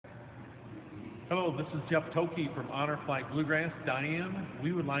Hello, this is Jeff Thoke from Honor Flight Bluegrass. Diane,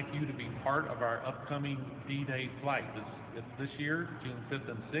 we would like you to be part of our upcoming D-Day flight. It's this year, June 5th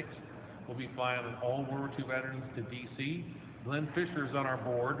and 6th. We'll be flying all World War II veterans to D.C. Glenn Fisher is on our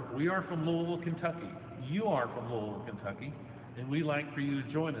board. We are from Louisville, Kentucky. You are from Louisville, Kentucky. And we'd like for you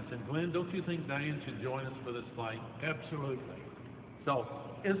to join us. And Glenn, don't you think Diane should join us for this flight? Absolutely. So,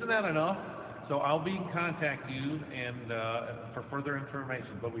 isn't that enough? So I'll be in contact you and for further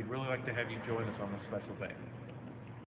information, but we'd really like to have you join us on this special day.